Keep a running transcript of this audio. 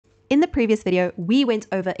In the previous video, we went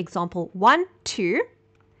over example 1, 2,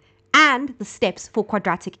 and the steps for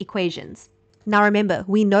quadratic equations. Now remember,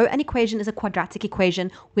 we know an equation is a quadratic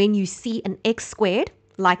equation when you see an x squared,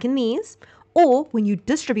 like in these, or when you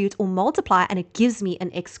distribute or multiply and it gives me an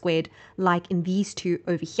x squared, like in these two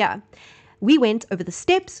over here. We went over the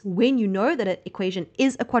steps when you know that an equation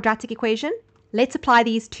is a quadratic equation. Let's apply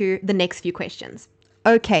these to the next few questions.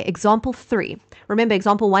 Okay, example 3. Remember,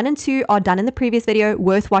 example 1 and 2 are done in the previous video,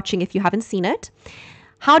 worth watching if you haven't seen it.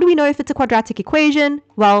 How do we know if it's a quadratic equation?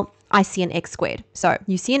 Well, I see an x squared. So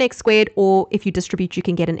you see an x squared, or if you distribute, you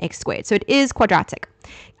can get an x squared. So it is quadratic.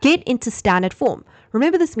 Get into standard form.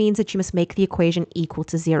 Remember, this means that you must make the equation equal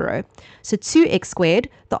to 0. So 2x squared,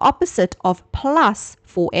 the opposite of plus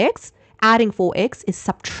 4x, adding 4x is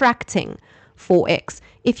subtracting 4x.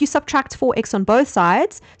 If you subtract 4x on both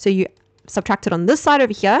sides, so you subtract it on this side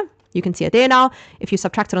over here, you can see it there now. If you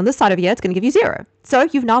subtract it on this side over here, it's going to give you 0. So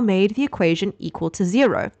you've now made the equation equal to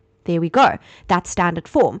 0. There we go. That's standard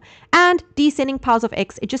form. And descending powers of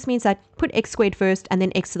x, it just means that put x squared first and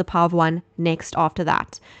then x to the power of 1 next after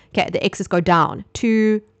that. Okay, the x's go down.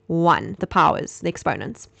 2, 1, the powers, the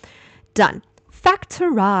exponents. Done.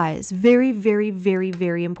 Factorize. Very, very, very,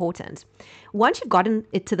 very important. Once you've gotten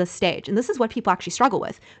it to this stage, and this is what people actually struggle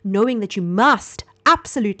with, knowing that you must,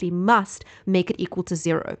 absolutely must make it equal to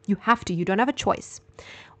 0. You have to. You don't have a choice.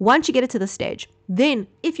 Once you get it to this stage, then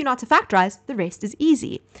if you know how to factorize, the rest is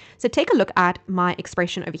easy. So take a look at my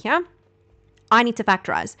expression over here. I need to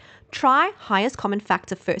factorize. Try highest common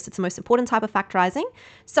factor first. It's the most important type of factorizing.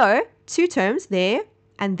 So 2 terms there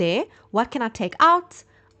and there. What can I take out?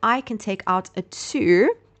 I can take out a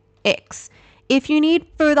 2x. If you need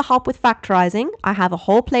further help with factorizing, I have a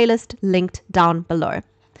whole playlist linked down below.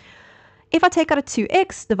 If I take out a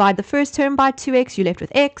 2x, divide the first term by 2x, you're left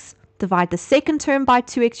with x. Divide the second term by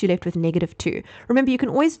 2x, you're left with negative 2. Remember, you can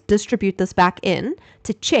always distribute this back in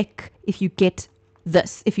to check if you get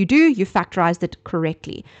this. If you do, you factorized it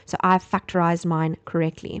correctly. So I've factorized mine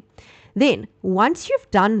correctly. Then, once you've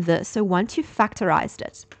done this, so once you've factorized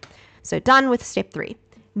it, so done with step 3,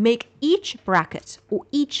 make each bracket or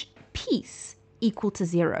each piece equal to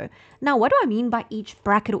 0. Now, what do I mean by each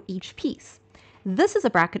bracket or each piece? This is a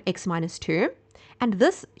bracket x minus 2. And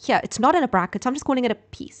this here, it's not in a bracket, so I'm just calling it a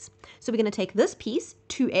piece. So we're going to take this piece,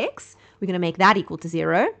 2x, we're going to make that equal to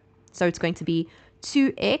 0. So it's going to be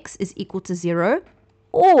 2x is equal to 0.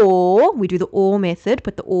 Or, we do the or method,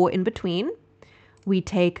 put the or in between. We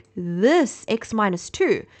take this x minus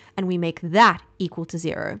 2 and we make that equal to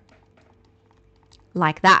 0.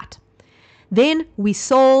 Like that. Then we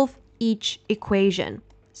solve each equation.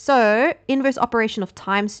 So inverse operation of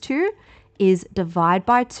times 2 is divide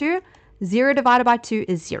by 2. 0 divided by 2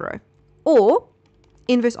 is 0. Or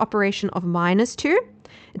inverse operation of minus 2,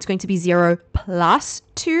 it's going to be 0 plus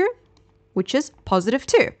 2, which is positive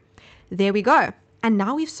 2. There we go. And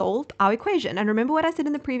now we've solved our equation. And remember what I said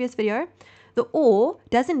in the previous video? The or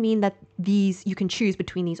doesn't mean that you can choose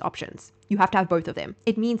between these options. You have to have both of them.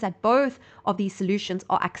 It means that both of these solutions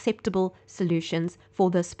are acceptable solutions for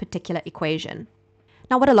this particular equation.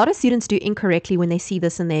 Now, what a lot of students do incorrectly when they see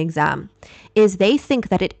this in their exam is they think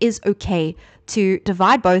that it is okay to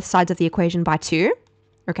divide both sides of the equation by 2,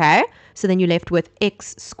 okay? So then you're left with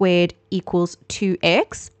x squared equals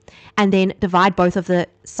 2x, and then divide both of the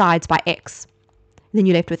sides by x. Then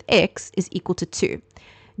you're left with x is equal to 2.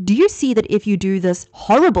 Do you see that if you do this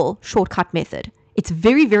horrible shortcut method, it's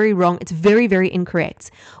very, very wrong, it's very, very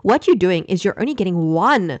incorrect. What you're doing is you're only getting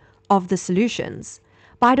one of the solutions.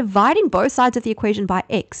 By dividing both sides of the equation by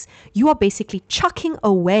x, you are basically chucking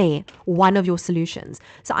away one of your solutions.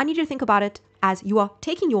 So I need you to think about it as you are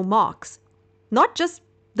taking your marks, not just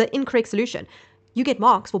the incorrect solution. You get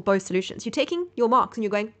marks for both solutions. You're taking your marks and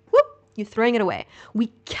you're going, whoop, you're throwing it away.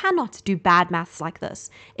 We cannot do bad maths like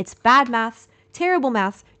this. It's bad maths, terrible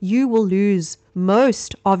maths. You will lose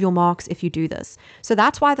most of your marks if you do this. So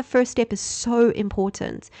that's why the first step is so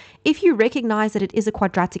important. If you recognize that it is a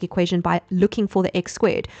quadratic equation by looking for the x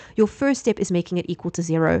squared, your first step is making it equal to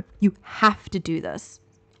 0. You have to do this.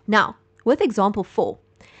 Now, with example 4,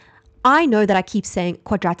 I know that I keep saying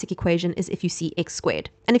quadratic equation is if you see x squared.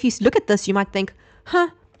 And if you look at this, you might think,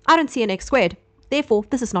 I don't see an x squared. Therefore,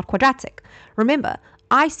 this is not quadratic. Remember,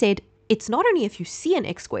 I said it's not only if you see an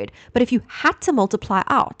x squared, but if you had to multiply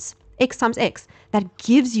out x times x, that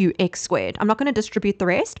gives you x squared. I'm not going to distribute the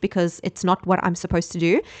rest because it's not what I'm supposed to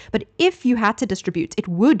do. But if you had to distribute, it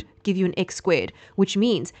would give you an x squared, which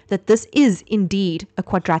means that this is indeed a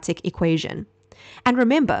quadratic equation. And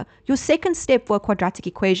remember, your second step for a quadratic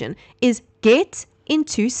equation is get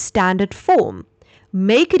into standard form.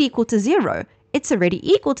 Make it equal to 0. It's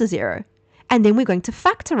already equal to 0. and then we're going to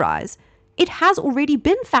factorize. It has already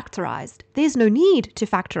been factorized. There's no need to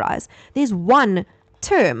factorize. There's one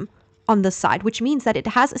term on this side, which means that it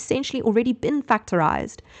has essentially already been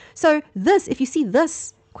factorized. So this, if you see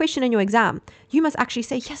this question in your exam, you must actually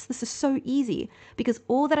say, yes, this is so easy, because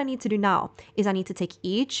all that I need to do now is I need to take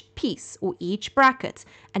each piece or each bracket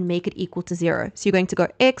and make it equal to 0. So you're going to go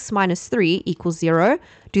x minus 3 equals 0,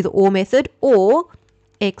 do the OR method, or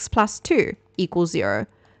x plus 2 equals 0.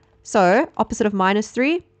 So opposite of minus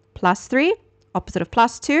 3, plus 3, opposite of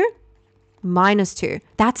plus 2, minus 2.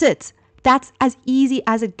 That's it. That's as easy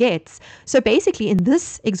as it gets. So basically in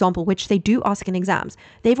this example, which they do ask in exams,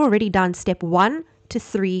 they've already done step 1 to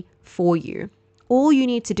 3 for you. All you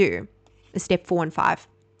need to do is step 4 and 5.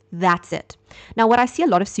 That's it. Now, what I see a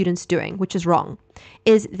lot of students doing, which is wrong,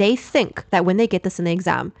 is they think that when they get this in the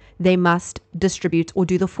exam, they must distribute or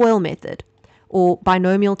do the FOIL method or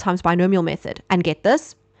binomial times binomial method and get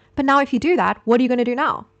this. But now if you do that, what are you going to do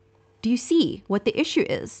now? Do you see what the issue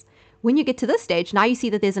is? When you get to this stage, now you see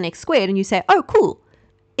that there's an x squared and you say, oh, cool.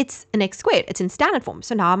 It's an x squared. It's in standard form.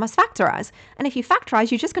 So now I must factorize. And if you factorize,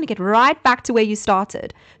 you're just going to get right back to where you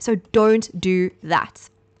started. So don't do that.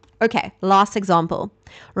 Okay, last example.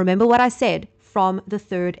 Remember what I said from the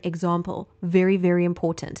third example. Very, very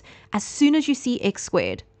important. As soon as you see x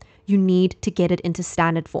squared, you need to get it into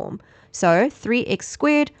standard form. So 3x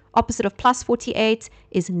squared, opposite of plus 48,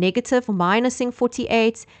 is negative minusing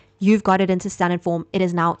 48. You've got it into standard form. It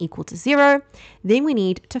is now equal to 0. Then we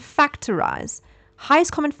need to factorize.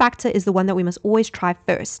 Highest common factor is the one that we must always try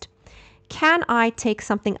first. Can I take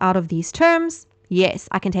something out of these terms? Yes,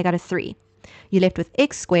 I can take out a 3. You're left with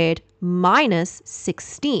x squared minus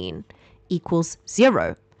 16 equals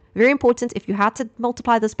 0. Very important. If you had to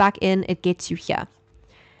multiply this back in, it gets you here.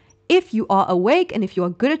 If you are awake and if you are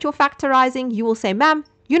good at your factorizing, you will say, ma'am,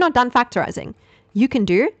 you're not done factorizing. You can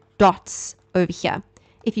do dots over here.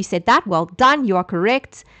 If you said that, well done, you are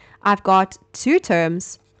correct. I've got 2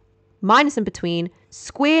 terms, minus in between,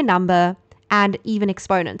 square number, and even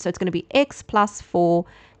exponent. So it's going to be x plus 4,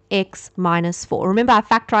 x minus 4. Remember, I have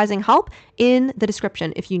factorizing help in the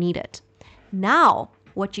description if you need it. Now,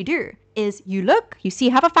 what you do is you look, you see,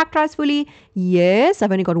 have I factorized fully? Yes,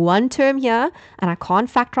 I've only got 1 term here, and I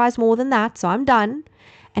can't factorize more than that, so I'm done.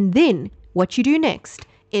 And then what you do next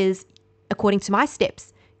is, according to my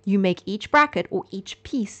steps, you make each bracket or each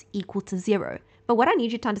piece equal to 0. But what I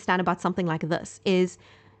need you to understand about something like this is,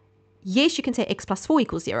 yes, you can say x plus 4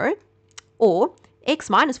 equals 0, or x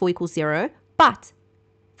minus 4 equals 0, but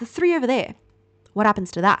the 3 over there, what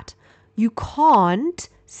happens to that? You can't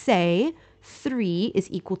say 3 is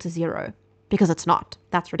equal to 0 because it's not.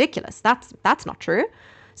 That's ridiculous. That's not true.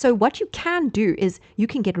 So what you can do is you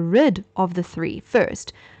can get rid of the 3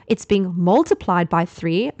 first. It's being multiplied by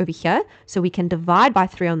 3 over here. So we can divide by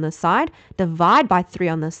 3 on this side, divide by 3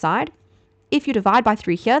 on this side. If you divide by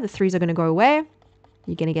 3 here, the 3's are going to go away.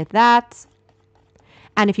 You're going to get that.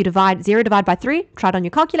 And if you divide 0 divided by 3, try it on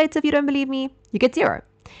your calculator if you don't believe me, you get 0.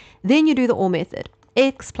 Then you do the OR method.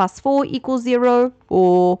 X plus 4 equals 0,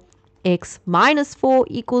 or x minus 4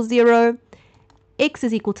 equals 0. X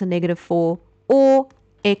is equal to negative 4, or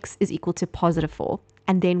x is equal to positive 4.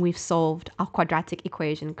 And then we've solved our quadratic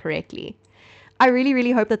equation correctly. I really,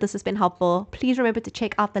 really hope that this has been helpful. Please remember to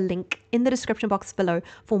check out the link in the description box below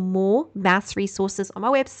for more maths resources on my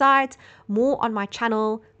website, more on my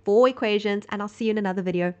channel for equations, and I'll see you in another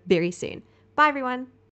video very soon. Bye, everyone.